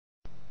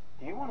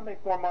Do you want to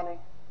make more money?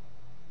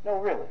 No,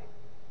 really.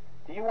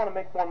 Do you want to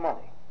make more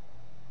money?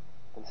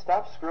 Then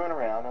stop screwing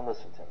around and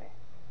listen to me.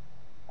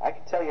 I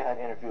can tell you how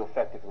to interview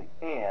effectively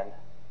and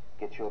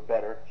get you a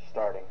better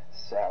starting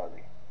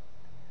salary.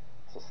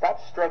 So stop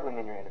struggling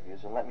in your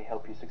interviews and let me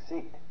help you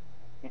succeed.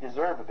 You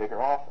deserve a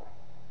bigger offer.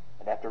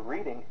 And after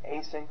reading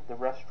Acing the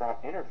Restaurant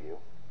Interview,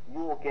 you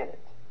will get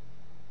it.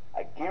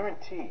 I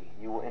guarantee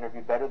you will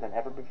interview better than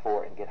ever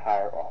before and get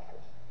higher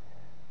offers.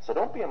 So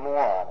don't be a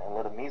moron and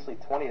let a measly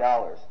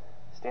 $20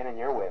 stand in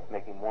your way of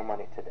making more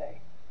money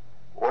today.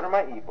 Order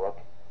my ebook,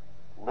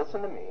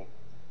 listen to me,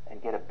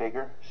 and get a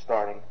bigger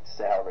starting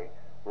salary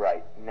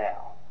right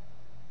now.